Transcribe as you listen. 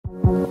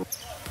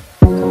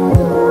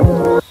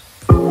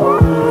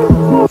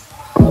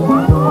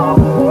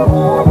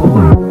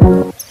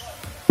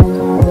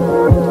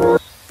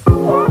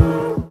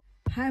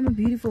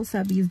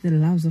subbies, the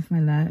loves of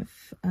my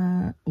life,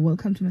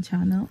 welcome to my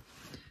channel,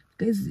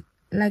 guys.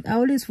 Like, I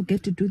always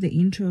forget to do the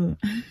intro.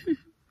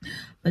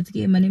 But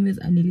okay, my name is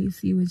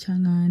Anelisi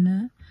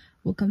Wechangana.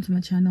 Welcome to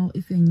my channel.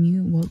 If you're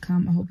new,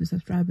 welcome. I hope you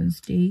subscribe and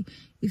stay.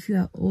 If you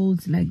are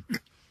old, like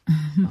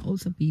my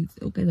old subbies,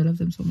 okay, I love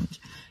them so much.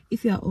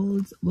 If you are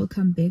old,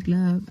 welcome back,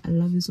 love. I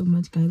love you so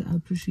much, guys. I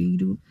appreciate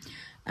you.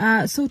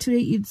 So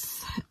today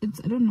it's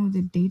I don't know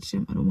the date.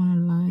 I don't want to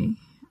lie.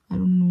 I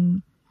don't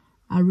know.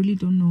 I really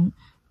don't know.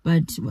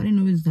 But what I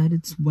know is that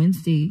it's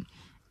Wednesday,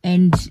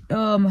 and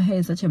my hair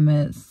is such a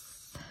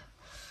mess.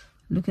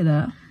 Look at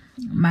that.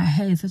 My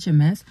hair is such a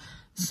mess.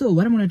 So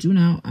what I'm gonna do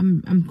now,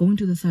 I'm going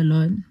to the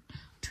salon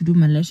to do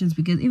my lashes,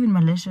 because even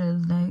my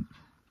lashes, like,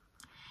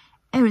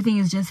 everything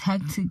is just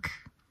hectic.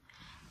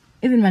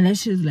 Even my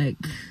lashes, like,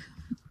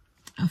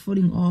 are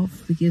falling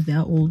off because they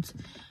are old.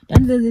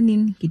 Then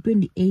in get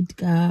 28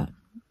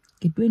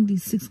 get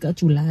 26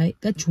 July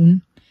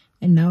June,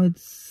 and now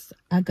it's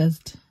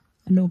August.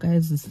 I know,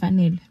 guys, it's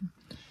final.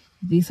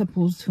 They're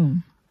supposed to,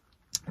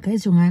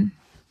 guys, jongan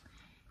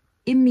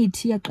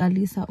imithi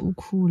yaqalisa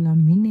ukhula,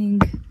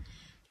 meaning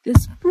the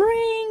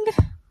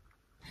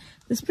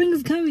spring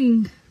is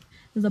coming,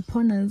 is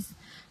upon us.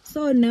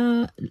 So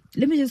now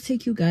let me just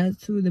take you guys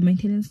to the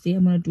maintenance day.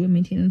 I'm gonna do a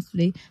maintenance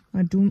today.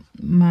 I'm gonna do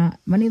my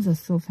nails are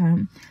so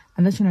fine.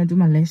 I'm just gonna do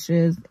my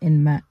lashes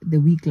and the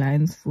wig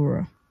lines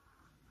for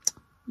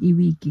a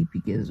week,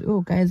 because oh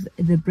guys,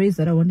 the braids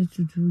that I wanted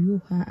to do,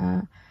 you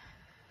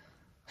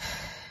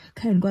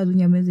can't go out when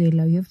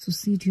you have to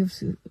sit, you have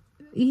to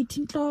eat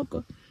in clock.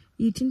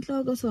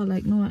 So I'm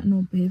like,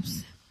 no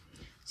babes,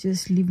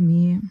 just leave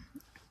me here.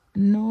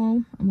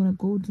 No, I'm gonna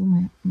go do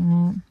my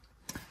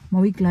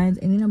wig lines,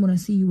 and then I'm gonna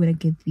see you when I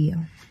get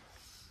there.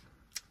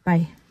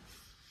 Bye.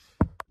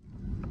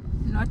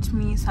 Not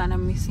me, son.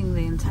 I'm missing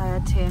the entire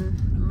 10.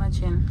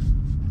 Imagine.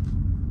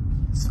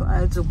 So I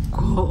had to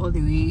go all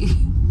the way.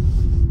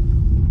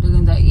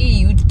 Looking like, hey,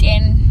 you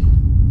 10.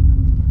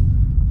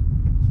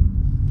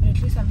 But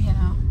at least I'm here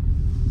now.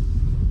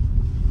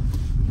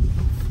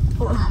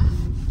 Oh.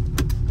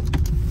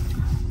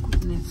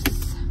 Goodness.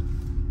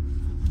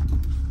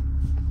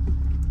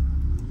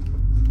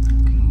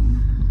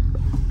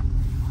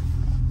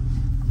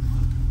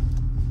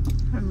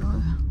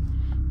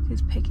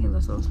 These packings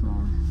are so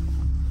small.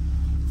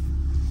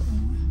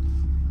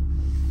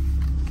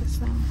 Guess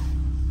so.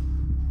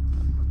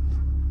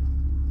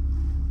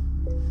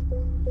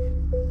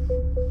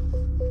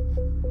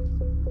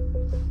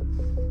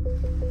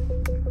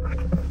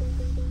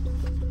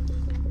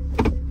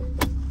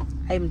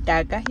 I'm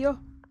Daga here.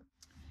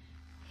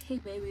 Hey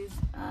babies,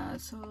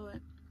 so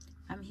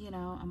I'm here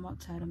now. I'm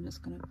outside. I'm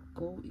just gonna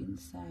go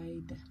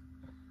inside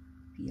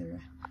here.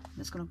 I'm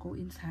just gonna go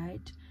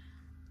inside.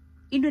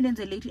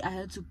 Indonesia lately, I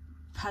had to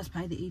pass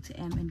by the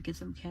ATM and get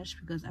some cash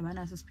because I ran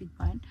out of speed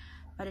fine.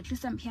 But at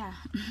least I'm here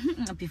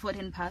before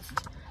 10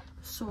 past.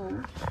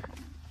 So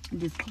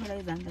this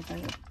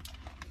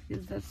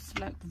is that's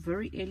like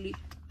very early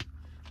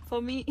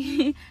for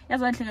me.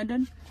 That's one thing I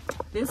don't.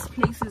 This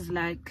place is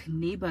like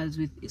neighbors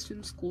with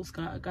Islam schools,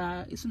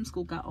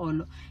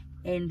 all,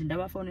 and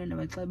never found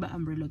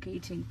I'm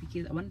relocating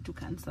because I wanted to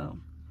cancel.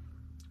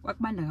 I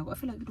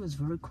feel like it was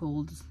very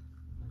cold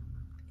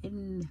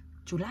in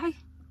July.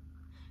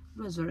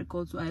 It was very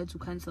cold, so I had to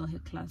cancel her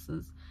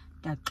classes.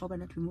 That we're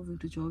moving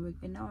to Joburg,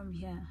 and now I'm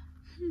here.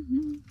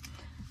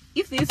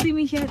 If they see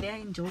me here, they are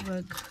in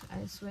Joburg,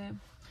 I swear.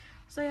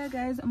 So yeah,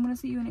 guys, I'm gonna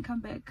see you when I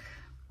come back.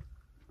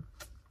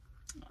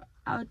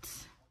 Out.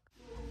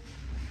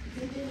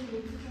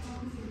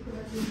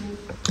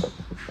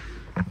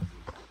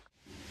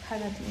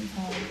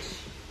 Inside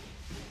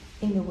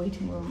in the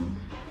waiting room.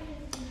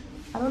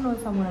 I don't know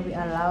if I'm gonna be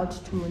allowed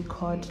to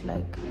record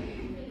like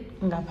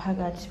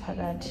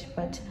ngaphakathi,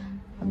 but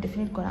I'm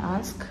definitely gonna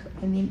ask,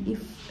 and then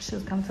if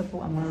she's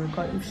comfortable, I'm gonna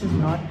record. If she's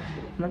not,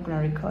 I'm not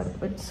gonna record.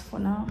 But for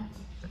now,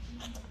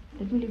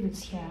 let me leave it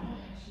here.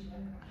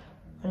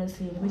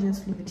 Honestly, let me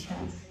just leave it here.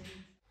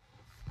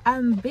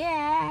 I'm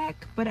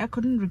back, but I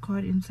couldn't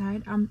record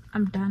inside. I'm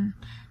done,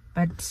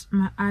 but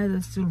my eyes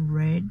are still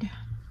red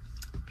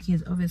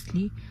because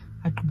obviously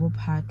I drop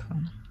hard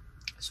one,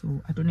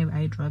 so I don't have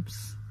eye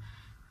drops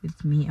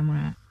with me. I'm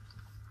gonna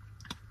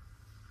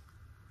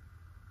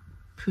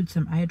put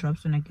some eye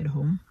drops when I get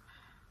home.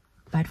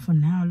 But for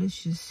now,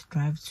 let's just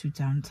drive to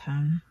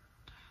downtown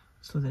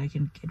so that I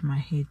can get my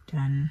hair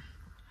done.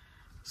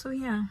 So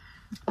yeah,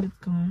 let's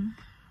go.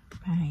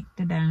 Bye.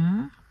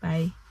 Ta-da.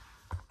 Bye.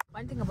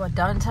 One thing about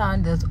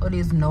downtown, there's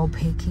always no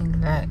parking.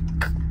 Like,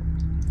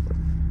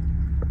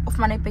 of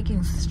my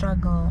parking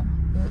struggle.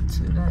 You have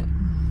to like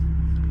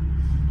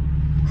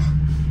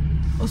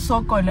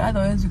Usokole,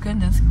 otherwise you can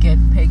just get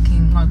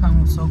parking.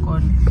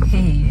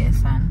 Hey,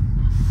 yes, son.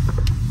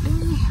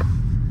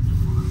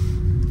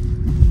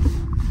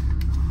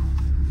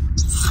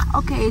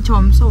 Okay,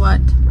 Tom, so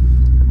what?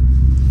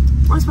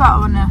 What's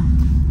about owner?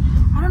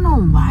 I don't know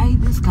why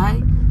this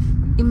guy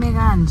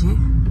Imeganje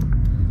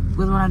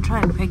was wanna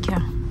try and pick here.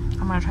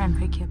 I'm gonna try and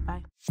pick here.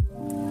 Bye.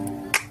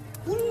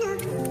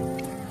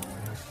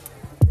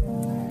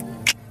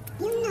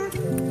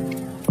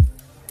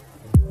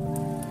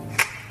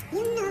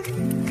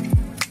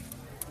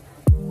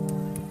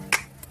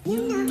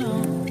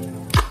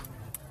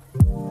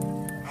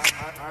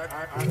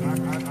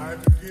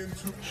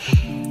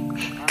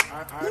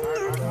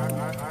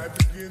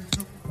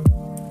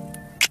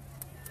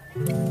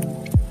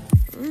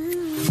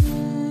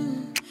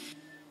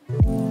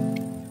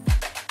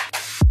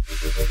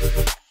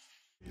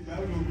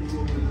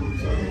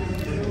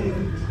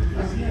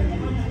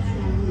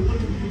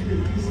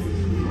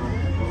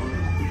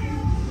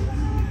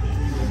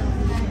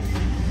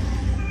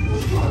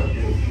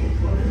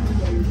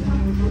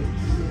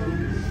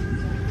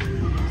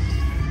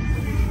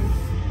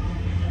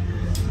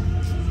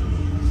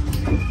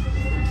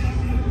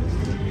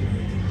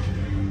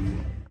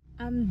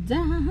 I'm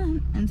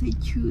done and so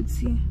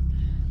cutesy.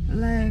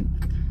 Like,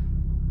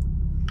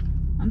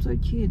 I'm so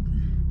cute.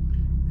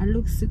 I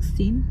look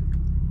 16.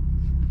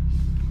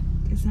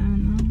 Guess I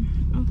don't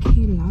know.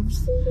 Okay,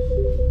 loves.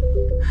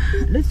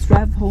 Let's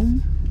drive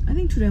home. I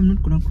think today I'm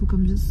not gonna cook.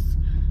 I'm gonna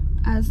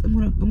ask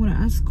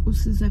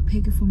Usiza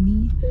Pega for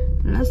me.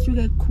 Last week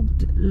I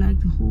cooked like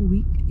the whole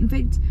week. In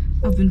fact,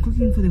 I've been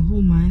cooking for the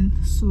whole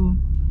month. So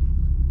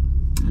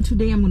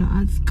today I'm gonna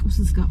ask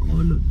Usiza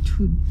Olo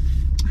to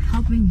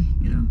help me,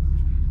 you know.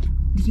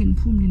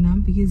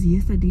 Because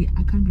yesterday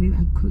I can't believe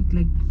I cooked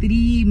like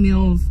 3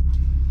 meals.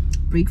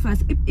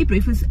 Breakfast.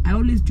 Breakfast, I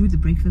always do the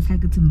breakfast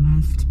like it's a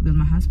must because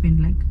my husband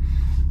like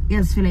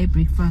yes feel like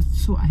breakfast,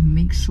 so I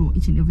make sure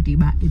each and every day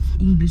but it's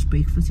English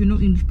breakfast, you know,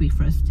 English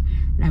breakfast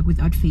like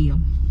without fail.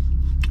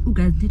 Oh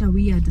guys, did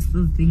we are just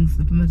those things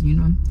that you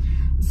know.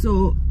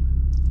 So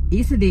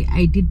yesterday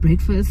I did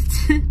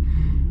breakfast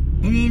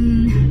and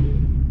then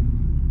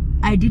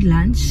I did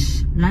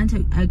lunch.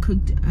 I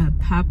cooked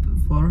pap,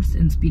 wors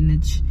and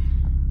spinach.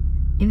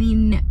 And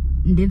then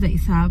there's a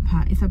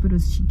isapa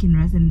was chicken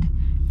rice and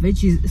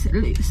veggies.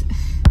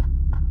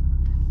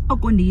 I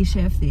go the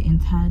chef the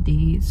entire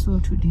day. So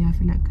today I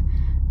feel like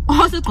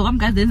also come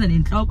guys, there's an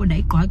intro and I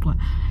got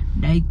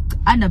like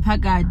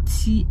underpacked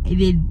and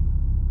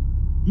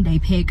then I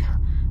pack.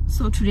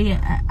 So today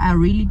I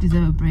really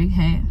deserve a break.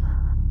 Hey,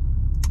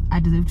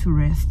 I deserve to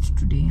rest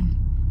today,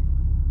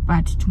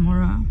 but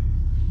tomorrow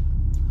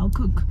I'll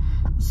cook.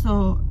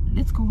 So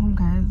let's go home,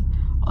 guys.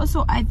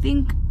 Also, I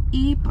think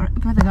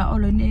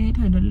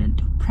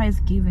prize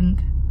giving,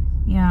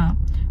 yeah,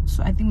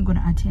 so I think we're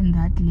gonna attend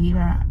that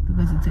later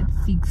because it's at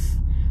 6.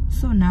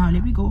 So now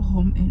let me go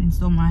home and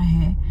install my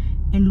hair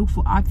and look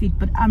for outfit,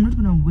 but I'm not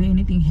gonna wear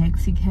anything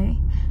hectic. Hey,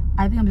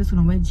 I think I'm just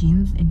gonna wear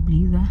jeans and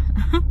blazer.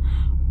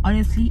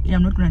 Honestly,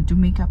 I'm not gonna do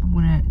makeup. I'm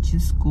gonna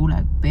just go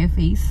like bare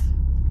face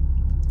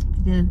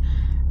because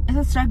it's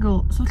a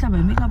struggle. So like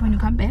makeup when you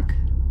come back,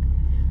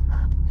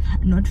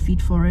 not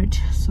fit for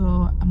it.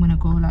 So I'm gonna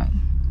go like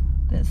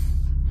this,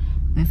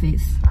 bare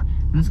face.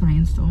 I'm just gonna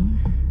install.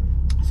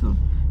 So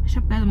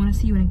shop guys, I'm gonna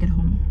see you when I get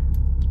home.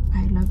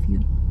 I love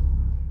you.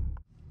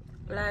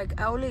 Like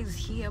I always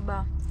hear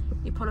about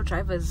the polo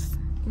drivers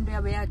in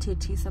their way at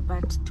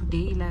but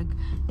today like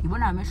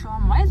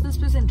why is this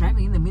person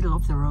driving in the middle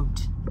of the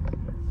road?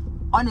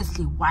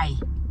 Honestly, why?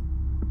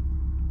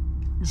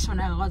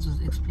 Shona was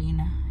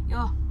explaining.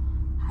 Yo,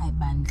 hi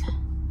bandla.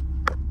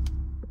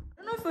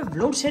 I don't know if we've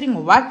load shedding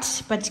or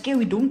what, but okay,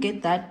 we don't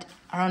get that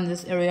around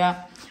this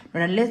area.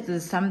 But unless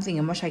there's something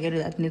emotional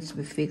that needs to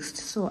be fixed.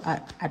 So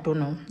I don't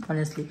know,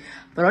 honestly.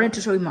 But I wanted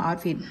to show you my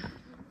outfit.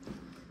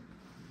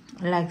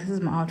 Like this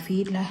is my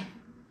outfit. Like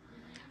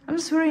I'm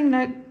just wearing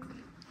like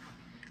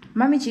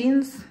mommy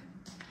jeans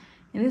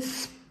and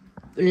this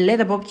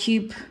leather bob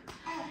cheap.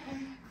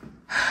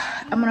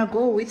 I'm gonna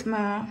go with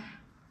my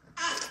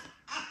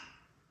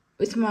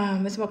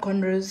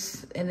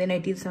cornrows, and then I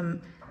did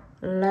some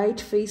light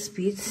face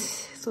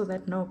beads so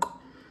that knock.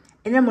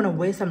 And then I'm gonna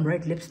wear some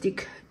red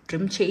lipstick,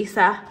 Dream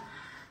Chaser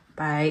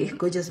by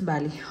Gorgeous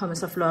Bali,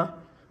 Homesa Floor.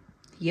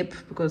 Yep,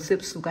 because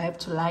sips I have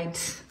to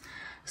light.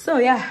 So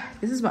yeah,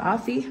 this is my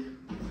outfit.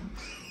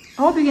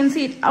 I hope you can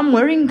see it. I'm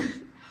wearing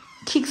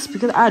kicks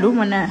because I don't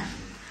wanna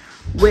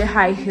wear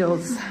high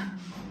heels.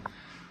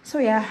 So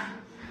yeah,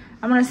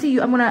 I'm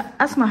gonna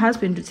ask my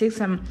husband to take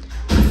some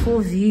full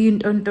view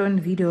on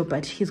video,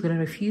 but he's gonna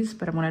refuse,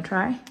 but I'm gonna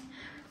try.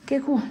 Okay,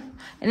 cool.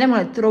 And then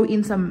I'm gonna throw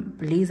in some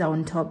blazer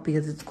on top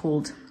because it's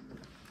cold.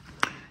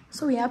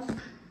 So yep,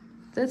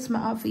 that's my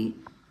outfit.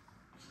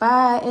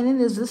 Bye. And then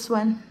there's this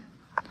one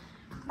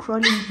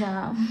crawling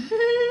here.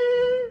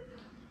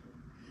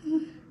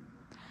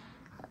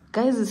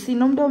 Guys, you see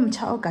nomdo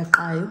mcha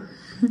ogaqayo.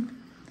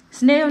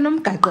 Sine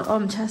nomgaqo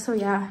omcha, so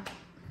yeah.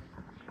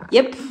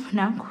 Yep,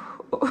 now.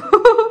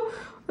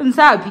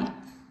 Unsabi.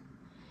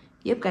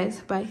 Yep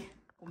guys, bye.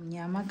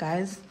 Umnyama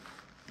guys.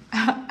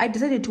 I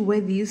decided to wear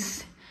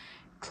this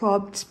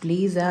cropped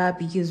blazer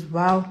because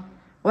wow, I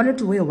wanted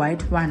to wear a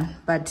white one,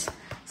 but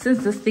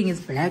since this thing is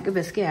black, so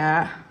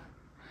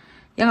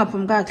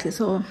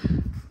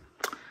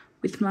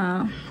with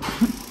my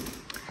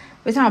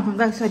so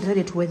I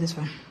decided to wear this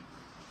one.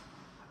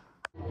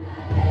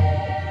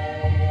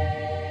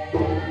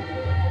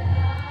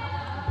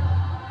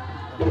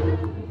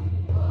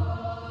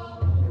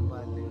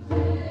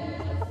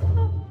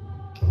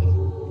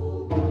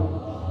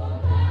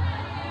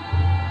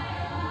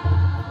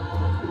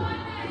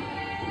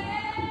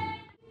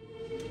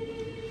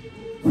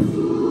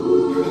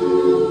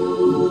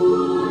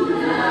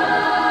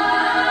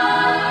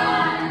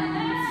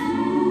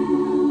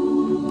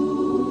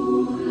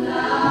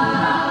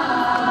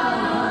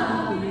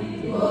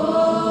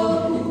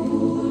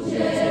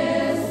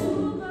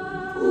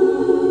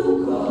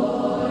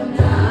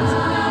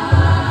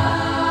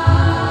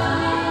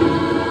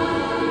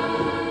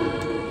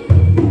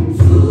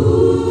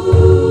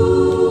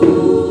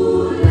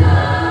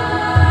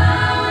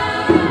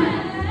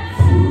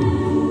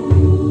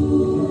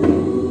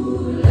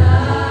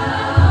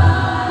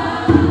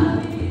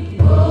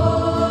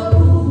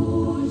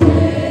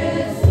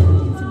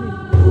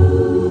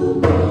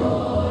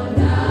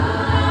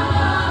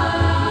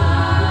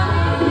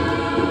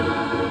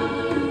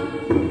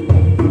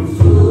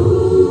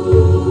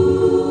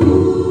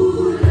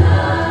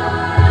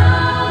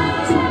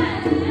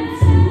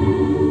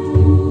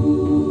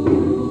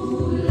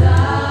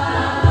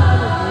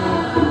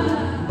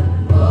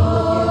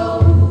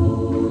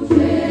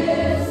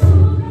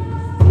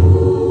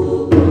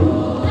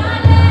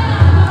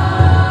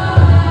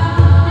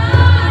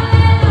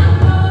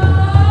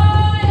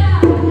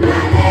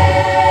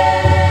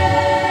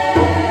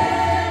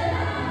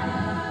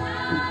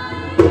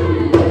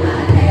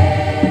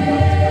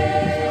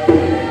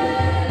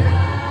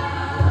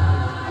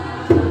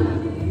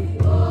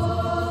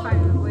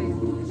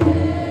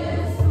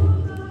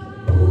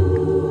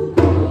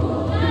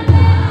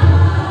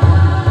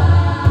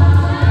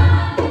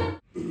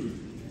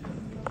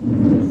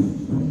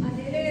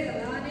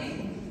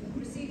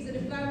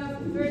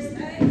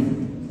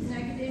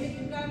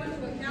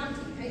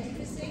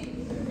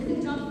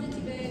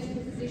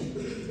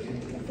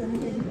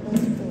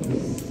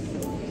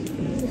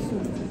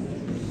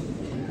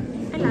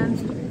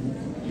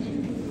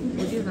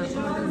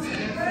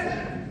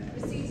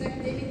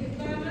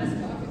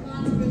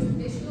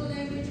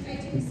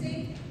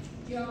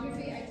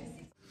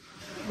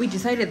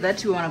 decided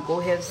that we want to go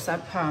have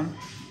supper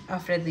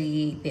after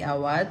the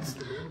awards,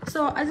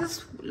 so I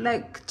just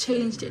like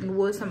changed and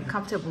wore some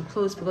comfortable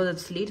clothes because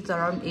it's late. It's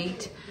around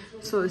 8,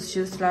 so it's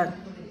just like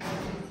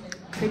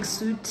quick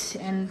suit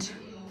and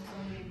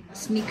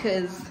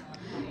sneakers.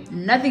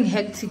 Nothing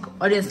hectic,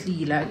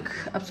 honestly, like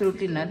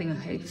absolutely nothing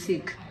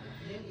hectic.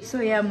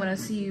 So yeah, I'm gonna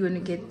see you when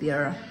we get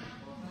there.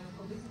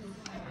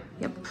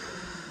 Yep,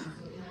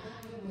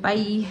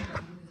 bye.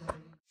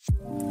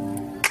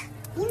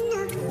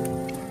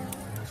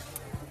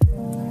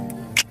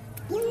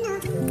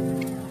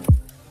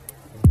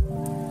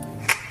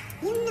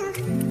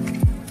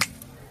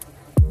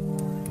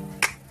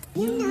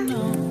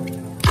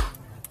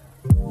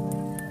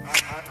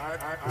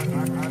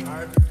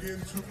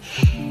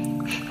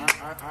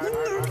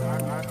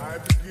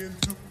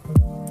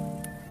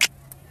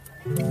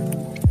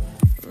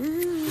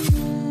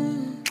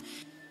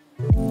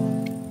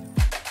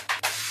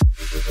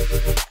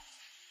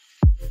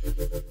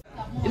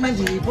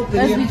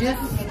 Guys, we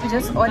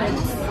just ordered.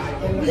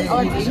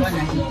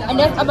 And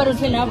that's about to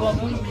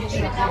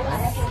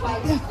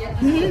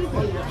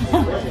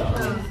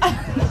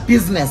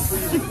business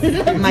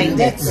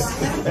minded.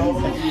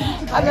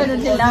 I'm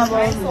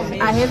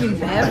having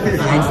that.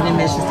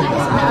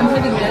 I'm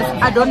having this.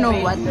 I don't know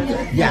what.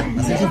 Yeah,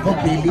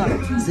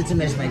 city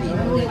mesh my name.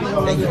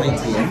 Thank you, my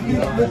dear.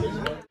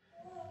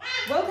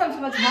 Welcome to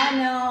my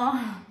channel.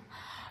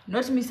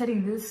 Not me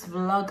starting this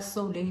vlog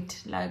so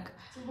late. Like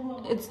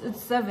it's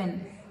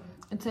 7.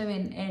 It's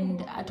 7,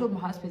 and I told my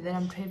husband that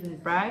I'm traveling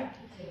with Braai,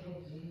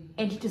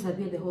 and he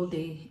disappeared the whole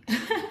day.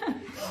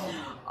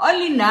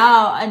 Only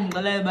now, and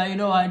you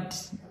know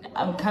what?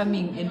 I'm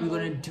coming, and we're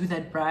gonna do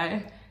that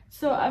Braai.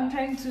 So I'm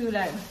trying to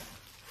like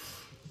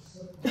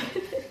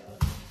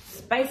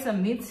spice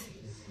some meat,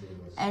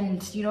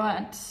 and you know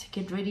what?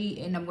 Get ready,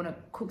 and I'm gonna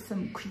cook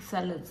some quick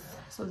salads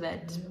so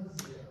that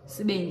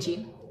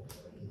sibenji.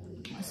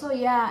 So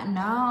yeah,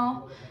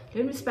 now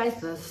let me spice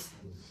this,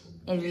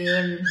 and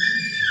then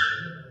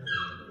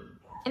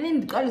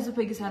the is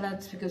super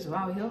salads because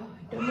wow, yo,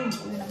 don't need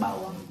to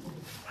about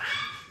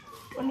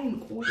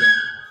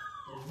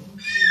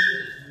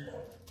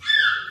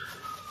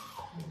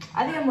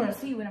I think I'm gonna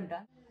see when I'm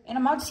done. And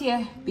I'm out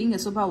here being a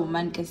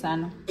superwoman,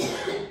 Kesana.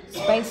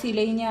 Spicy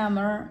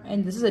lenyama,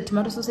 and this is a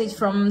tomato sausage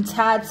from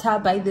Tata,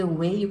 by the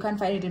way. You can't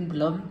find it in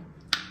below.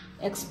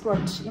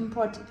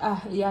 Import.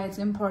 Yeah, it's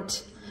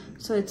import.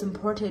 So it's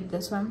imported,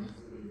 this one.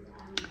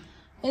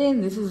 And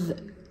then this is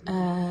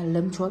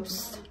lamb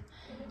chops.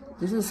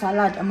 This is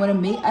salad. I'm gonna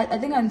make. I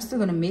think I'm still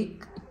gonna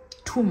make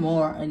 2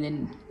 more, and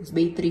then it's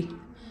made 3.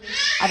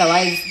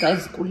 Otherwise,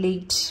 guys, go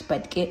late.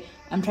 But okay,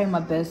 I'm trying my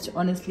best,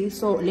 honestly.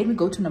 So let me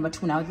go to number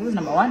 2 now. This is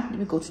number 1. Let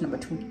me go to number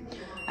 2.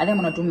 I think I'm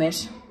gonna do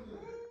mesh.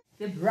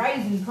 The braai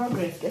is in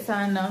progress. Guess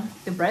I know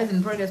the braai is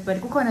in progress,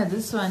 but cook on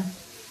this one.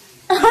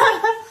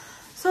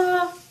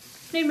 So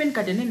name and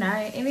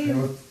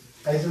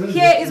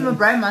here is my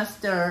braai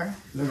master.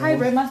 Hi,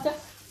 braai master.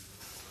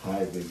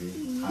 Hi,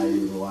 baby. Hi,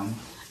 everyone.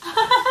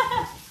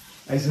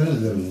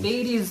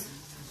 Ladies,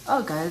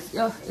 oh guys,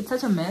 yo, it's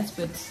such a mess,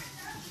 but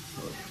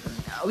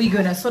we're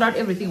gonna sort out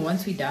everything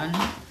once we're done.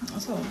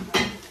 So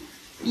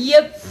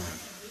yep,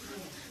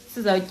 this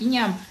is our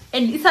kinyam,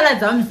 and it's a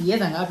lot of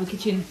here in the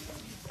kitchen.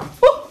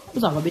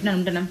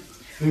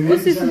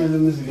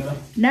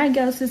 Now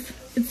girls, it's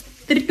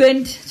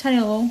 3:20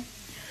 channel.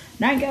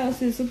 Now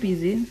girls is so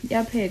busy.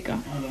 Yeah, peka.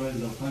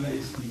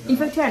 In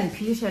fact,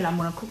 I'm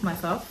gonna cook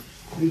myself.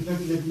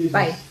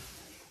 Bye.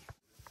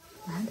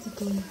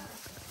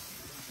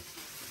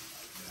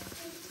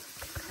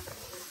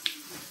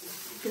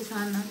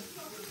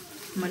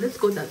 Let's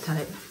go that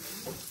side.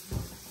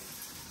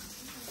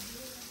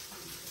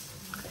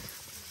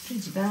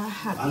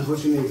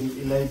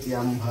 Unfortunately, like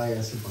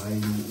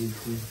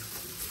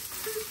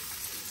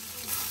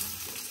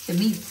the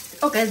meat.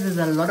 Oh guys, there's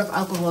a lot of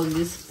alcohol in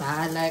this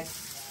bar. Like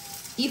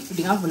if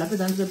the alcohol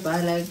happens to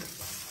bar, like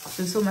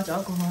there's so much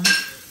alcohol.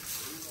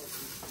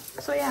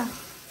 So yeah,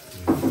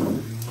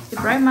 the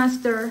braai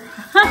master.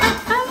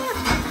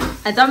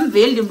 I don't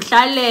build him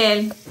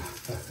Shalel.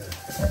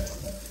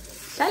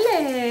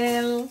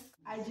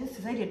 I just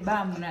decided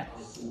I'm gonna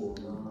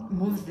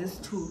move this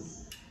to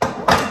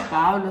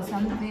bowl or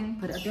something,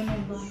 but I don't know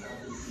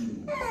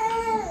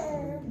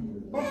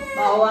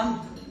bowl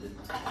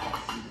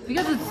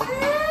because it's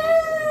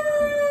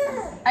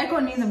I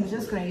don't need them. I'm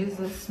just gonna use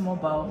this small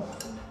bowl.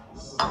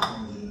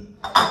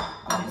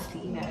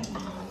 Honestly, yeah.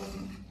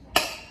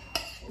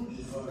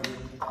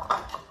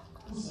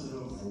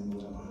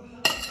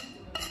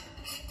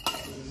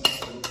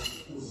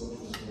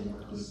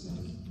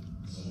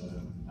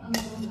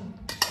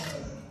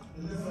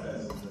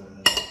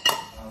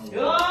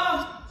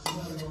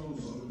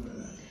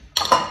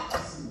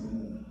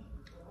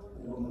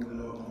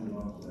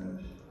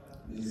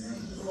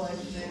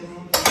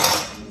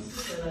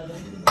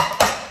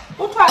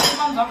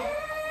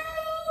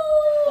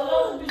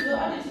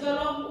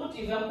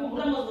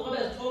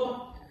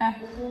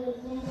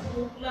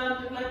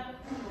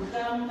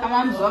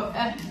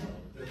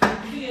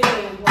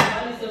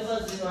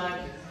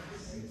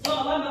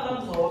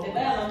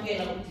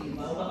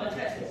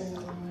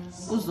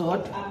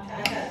 Uzod.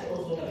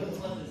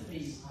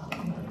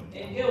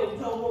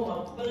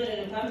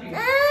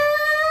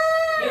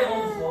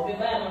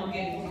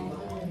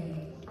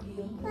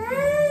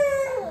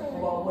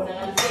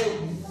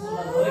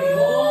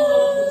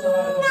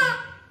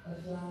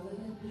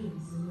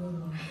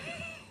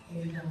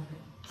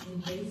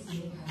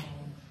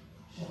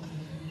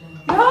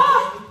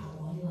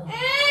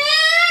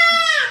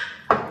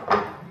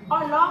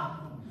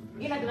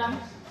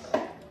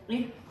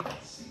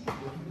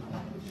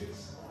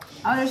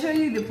 I want to show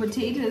you the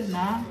potatoes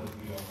now.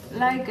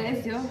 Like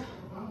guys, yo,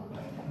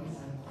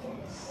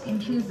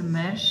 include the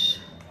mesh.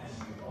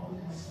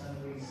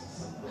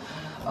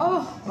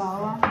 Oh,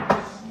 wow.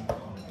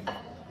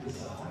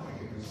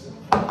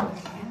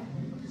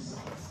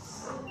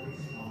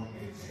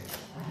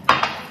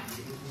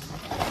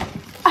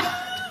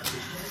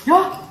 Yo,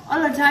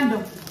 all the time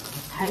though.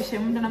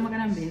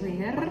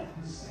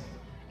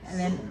 And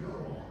then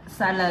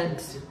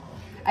salad.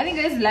 I think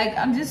guys, like,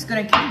 I'm just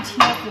gonna keep it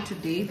here for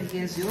today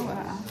because yo,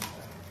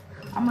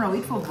 I'm gonna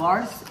wait for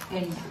bars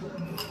and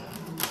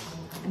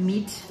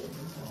meat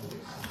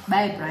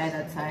by Braai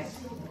that side,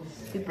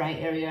 the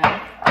Braai area.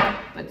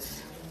 But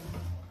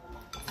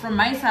from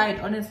my side,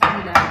 honestly,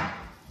 like,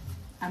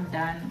 I'm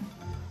done.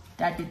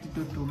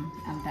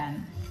 I'm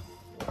done.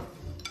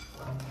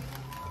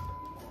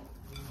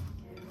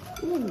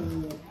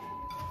 Ooh.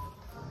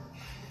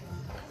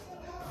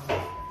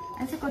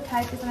 I took a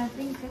type this and I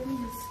think let me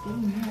just get a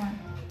new one.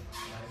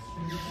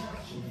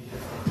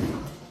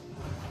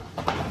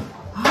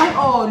 Hi,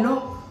 oh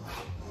no.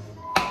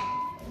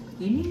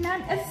 You need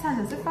none. It's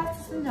as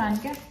fast as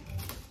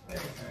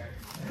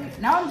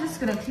now I'm just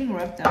gonna clean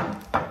wrap them.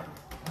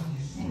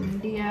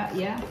 And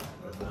yeah.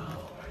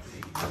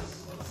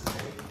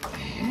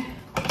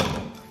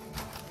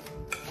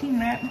 Clean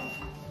wrap.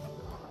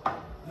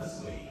 Okay.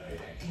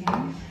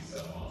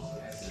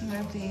 Clean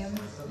wrap them.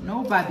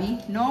 No, Bobby.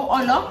 No,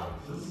 Olo.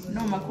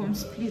 No, ma come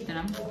split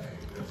them.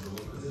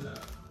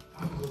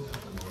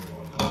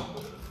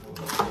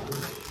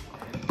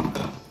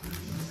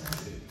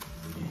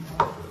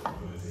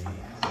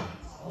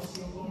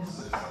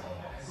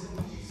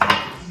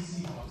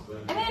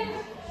 And then,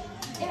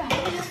 yeah, let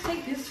me just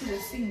take this to the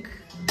sink.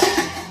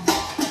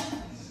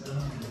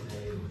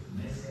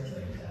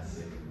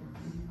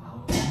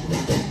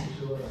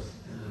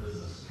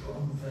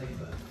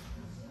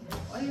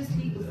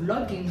 Honestly,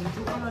 vlogging, we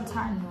do all the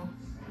time, no?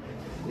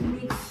 We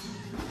mix.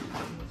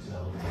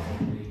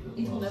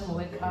 It will never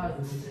work out.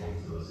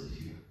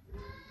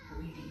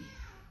 Really.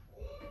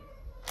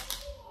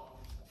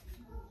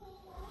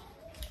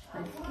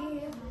 Let's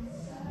get.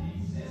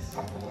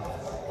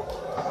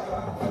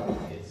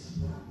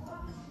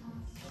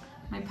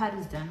 My part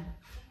is done.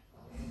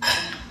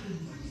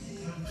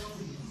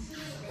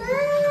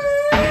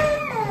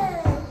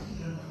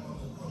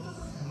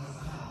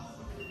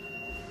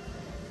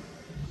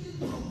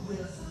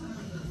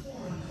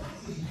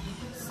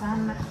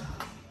 Some.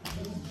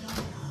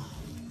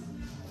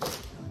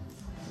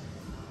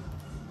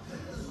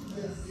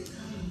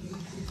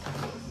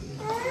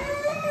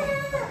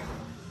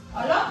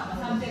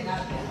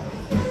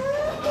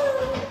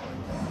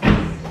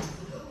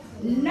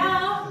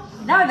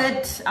 Now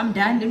that I'm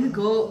done, let me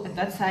go at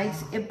that side.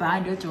 It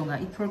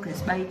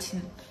progress by it.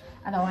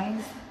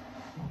 Otherwise,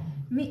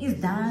 me is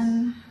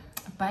done.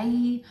 Bye.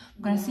 I'm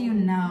gonna see you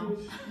now.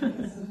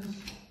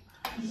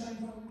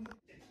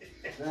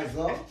 That's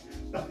all.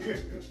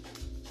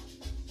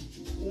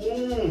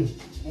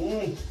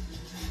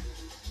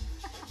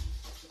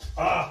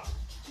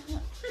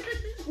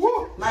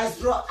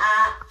 Maestro,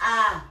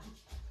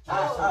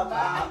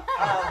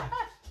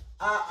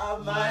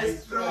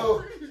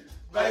 maestro.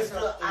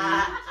 Maestro,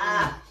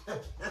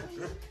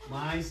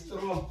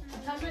 Maestro.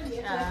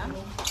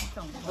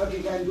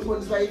 Okay, can you do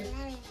one side?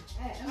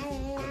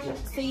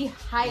 Say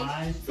hi.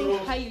 Maestro.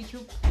 Say hi,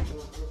 YouTube.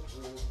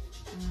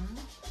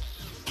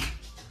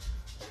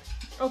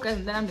 Okay,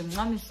 then I'm the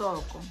mommy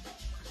soko.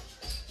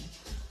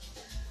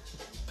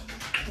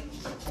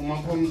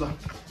 Umaphumza.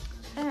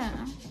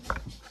 Yeah.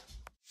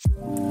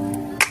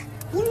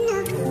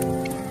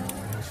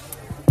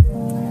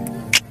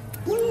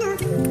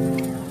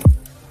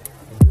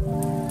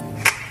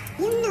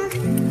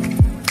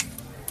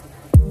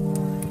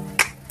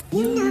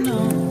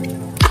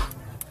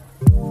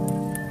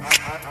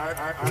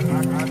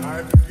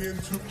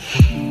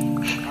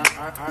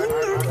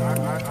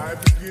 I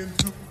begin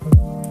to